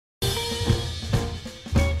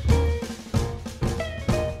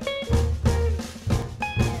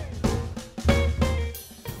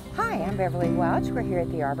Beverly Welch. We're here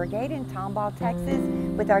at the Arbor Gate in Tomball, Texas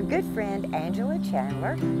with our good friend Angela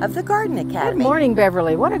Chandler of the Garden Academy. Good morning,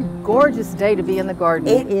 Beverly. What a gorgeous day to be in the garden.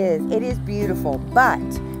 It is beautiful, but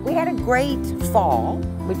we had a great fall.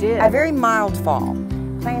 We did. A very mild fall.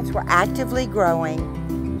 Plants were actively growing,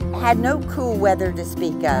 had no cool weather to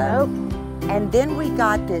speak of. Nope. And then we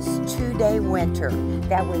got this 2-day winter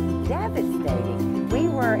that was devastating. We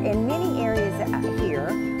were in many areas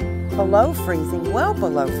here below freezing, well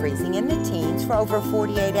below freezing, in the teens for over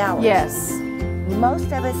 48 hours. Yes. Most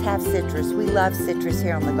of us have citrus. We love citrus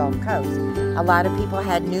here on the Gulf Coast. A lot of people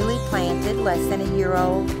had newly planted, less than a year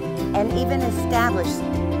old, and even established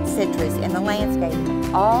citrus in the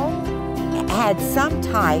landscape. All had some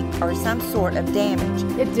type or some sort of damage.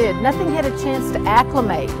 It did. Nothing had a chance to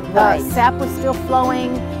acclimate. Right. Sap was still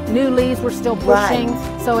flowing, new leaves were still pushing,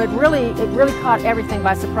 so it really caught everything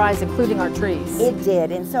by surprise, including our trees. It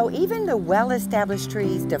did, and so even the well-established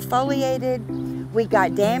trees defoliated. We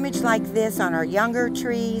got damage like this on our younger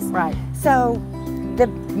trees. Right. So the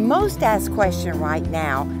most asked question right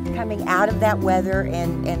now, coming out of that weather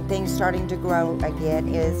and things starting to grow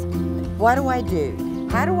again, is what do I do?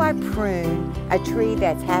 How do I prune a tree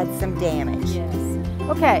that's had some damage? Yes.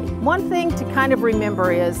 Okay, one thing to kind of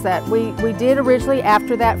remember is that we did originally,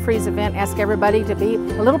 after that freeze event, ask everybody to be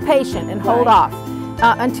a little patient and hold off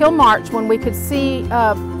until March, when we could see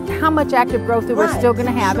how much active growth we were still going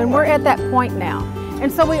to have, and we're at that point now.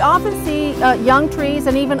 And so we often see young trees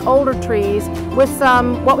and even older trees with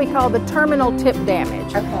some what we call the terminal tip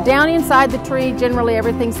damage. Okay. Down inside the tree, generally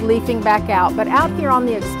everything's leafing back out, but out here on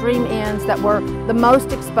the extreme ends that were the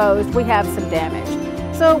most exposed, we have some damage.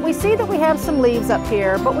 So we see that we have some leaves up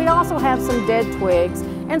here, but we also have some dead twigs.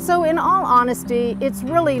 And so in all honesty, it's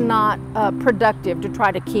really not productive to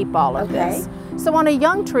try to keep all of this. So on a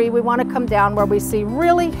young tree, we want to come down where we see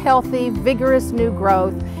really healthy, vigorous new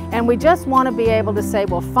growth, and we just want to be able to say,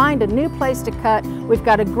 well, find a new place to cut. We've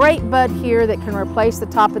got a great bud here that can replace the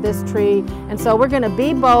top of this tree, and so we're going to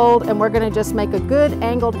be bold and we're going to just make a good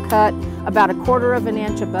angled cut about 1/4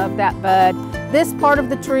 inch above that bud. This part of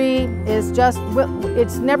the tree is just,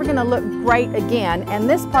 it's never going to look great again, and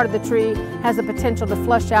this part of the tree has the potential to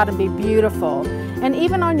flush out and be beautiful. And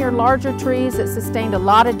even on your larger trees that sustained a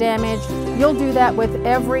lot of damage, you'll do that with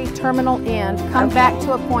every terminal end. Come back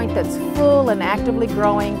to a point that's full and actively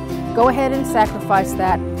growing. Go ahead and sacrifice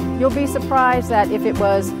that. You'll be surprised that if it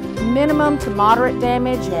was minimum to moderate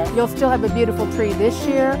damage, you'll still have a beautiful tree this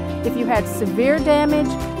year. If you had severe damage,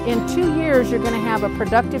 in 2 years you're going to have a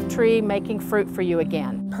productive tree making fruit for you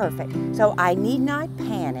again. Perfect. So I need not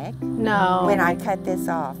panic when I cut this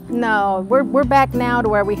off. No, we're back now to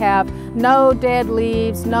where we have no dead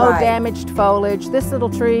leaves, no damaged foliage. This little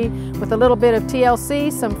tree with a little bit of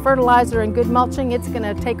TLC, some fertilizer and good mulching, it's going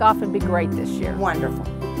to take off and be great this year. Wonderful.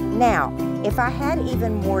 Now, if I had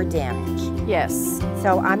even more damage. Yes.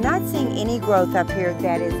 So I'm not seeing any growth up here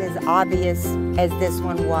that is as obvious as this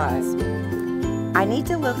one was. I need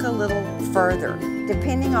to look a little further,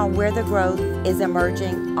 depending on where the growth is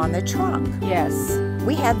emerging on the trunk. Yes.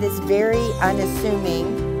 We have this very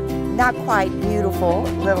unassuming, not quite beautiful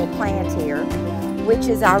little plant here, which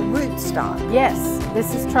is our rootstock. Yes,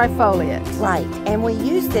 this is trifoliate. Right, and we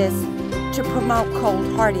use this to promote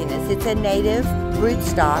cold hardiness. It's a native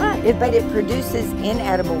rootstock, but it produces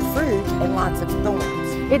inedible fruit and lots of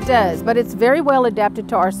thorns. It does, but it's very well adapted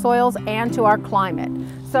to our soils and to our climate.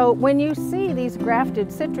 So when you see these grafted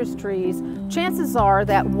citrus trees, chances are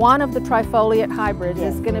that one of the trifoliate hybrids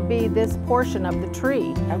is going to be this portion of the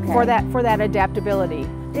tree for that adaptability.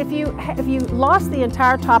 If you lost the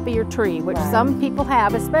entire top of your tree, which some people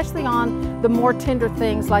have, especially on the more tender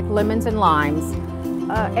things like lemons and limes,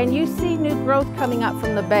 and you see new growth coming up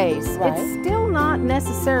from the base, it's still not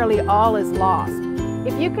necessarily all is lost.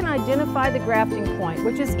 If you can identify the grafting point,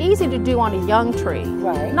 which is easy to do on a young tree,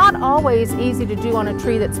 not always easy to do on a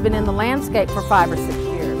tree that's been in the landscape for 5 or 6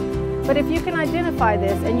 years. But if you can identify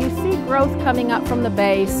this and you see growth coming up from the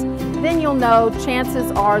base, then you'll know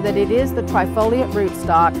chances are that it is the trifoliate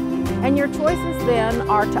rootstock, and your choices then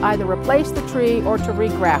are to either replace the tree or to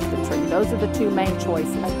regraft the tree. Those are the two main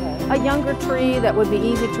choices. A younger tree that would be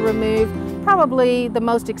easy to remove, probably the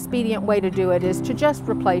most expedient way to do it is to just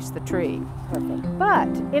replace the tree. Perfect. But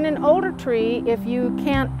in an older tree, if you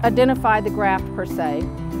can't identify the graft per se,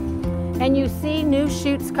 and you see new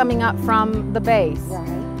shoots coming up from the base,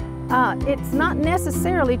 it's not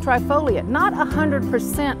necessarily trifoliate. Not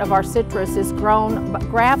 100% of our citrus is grown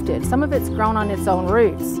grafted. Some of it's grown on its own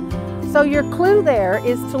roots. So your clue there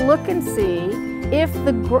is to look and see if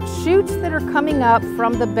the shoots that are coming up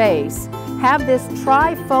from the base have this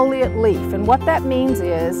trifoliate leaf. And what that means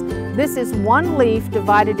is This is one leaf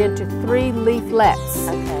divided into 3 leaflets.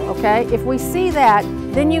 Okay? If we see that,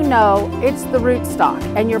 then you know it's the rootstock,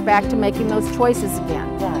 and you're back to making those choices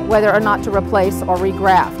again, whether or not to replace or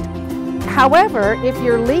regraft. However, if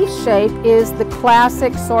your leaf shape is the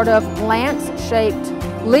classic sort of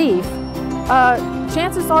lance-shaped leaf,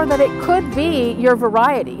 chances are that it could be your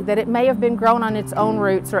variety, that it may have been grown on its own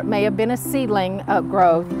roots, or it may have been a seedling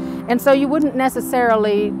growth. And so you wouldn't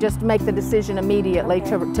necessarily just make the decision immediately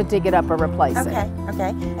to dig it up or replace it.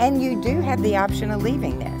 Okay. And you do have the option of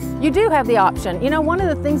leaving this. You do have the option. You know, one of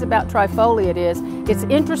the things about trifoliate is it's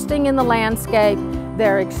interesting in the landscape.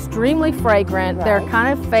 They're extremely fragrant. They're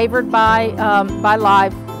kind of favored by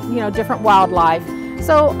live, you know, different wildlife.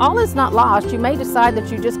 So all is not lost. You may decide that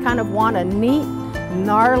you just kind of want a neat,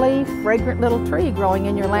 gnarly, fragrant little tree growing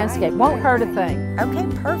in your landscape. Won't hurt a thing. Okay,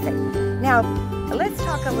 perfect. Now, let's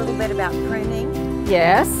talk a little bit about pruning.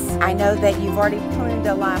 Yes. I know that you've already pruned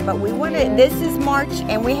a line, but we want to, this is March,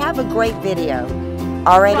 and we have a great video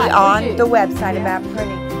already on the website about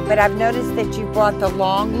pruning. But I've noticed that you brought the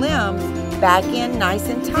long limbs back in nice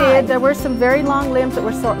and tight. There were some very long limbs that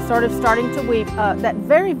were sort of starting to weep. That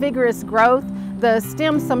very vigorous growth, the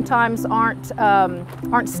stems sometimes aren't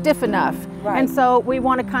stiff enough, and so we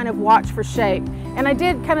want to kind of watch for shape. And I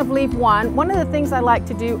did kind of leave one. One of the things I like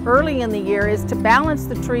to do early in the year is to balance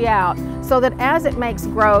the tree out so that as it makes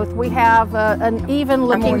growth, we have an even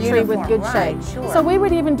looking tree with good shape. So we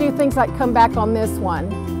would even do things like come back on this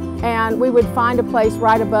one, and we would find a place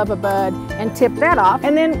right above a bud and tip that off.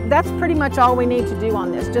 And then that's pretty much all we need to do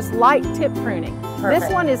on this, just light tip pruning. This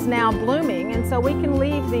one is now blooming, and so we can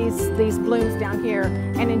leave these blooms down here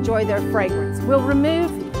and enjoy their fragrance. We'll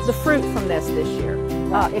remove the fruit from this year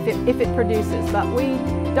if it produces, but we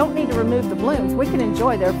don't need to remove the blooms. We can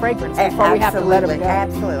enjoy their fragrance before we have to let them go.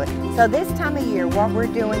 Absolutely. So this time of year, what we're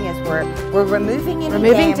doing is we're removing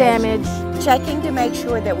any damage, checking to make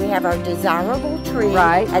sure that we have our desirable tree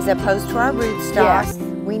as opposed to our rootstock. Yes.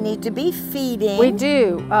 We need to be feeding. We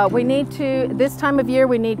do. We need to, this time of year,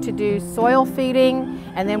 we need to do soil feeding,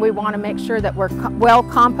 and then we want to make sure that we're well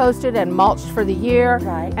composted and mulched for the year.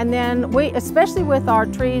 And then we, especially with our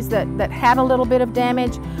trees that had a little bit of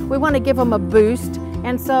damage, we want to give them a boost.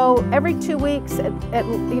 And so every 2 weeks,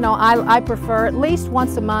 you know, I prefer at least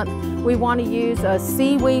once a month, we want to use a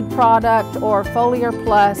seaweed product or Foliar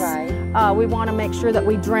Plus. We want to make sure that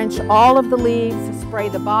we drench all of the leaves, spray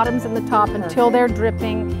the bottoms and the top until they're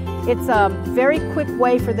dripping. It's a very quick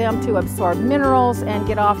way for them to absorb minerals and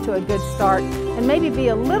get off to a good start, and maybe be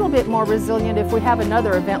a little bit more resilient if we have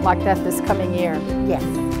another event like that this coming year.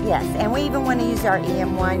 Yes, and we even want to use our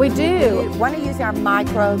EM1. We do. We want to use our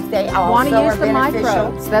microbes. They also want to use the beneficial.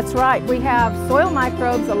 microbes. That's right. We have soil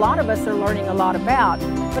microbes a lot of us are learning a lot about,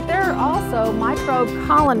 but there are also microbe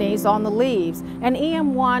colonies on the leaves, and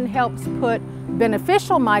EM1 helps put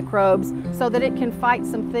beneficial microbes so that it can fight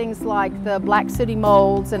some things like the black sooty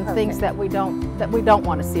molds and things that we don't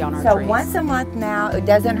want to see on our trees. So once a month now, it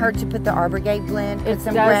doesn't hurt to put the Arborgate blend, put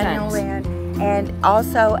some granule in. And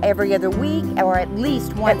also every other week, or at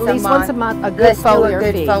least once a month, a good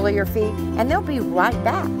foliar feed. And they'll be right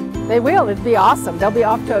back. They will. It'll be awesome. They'll be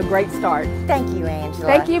off to a great start. Thank you, Angela.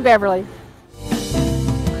 Thank you, Beverly.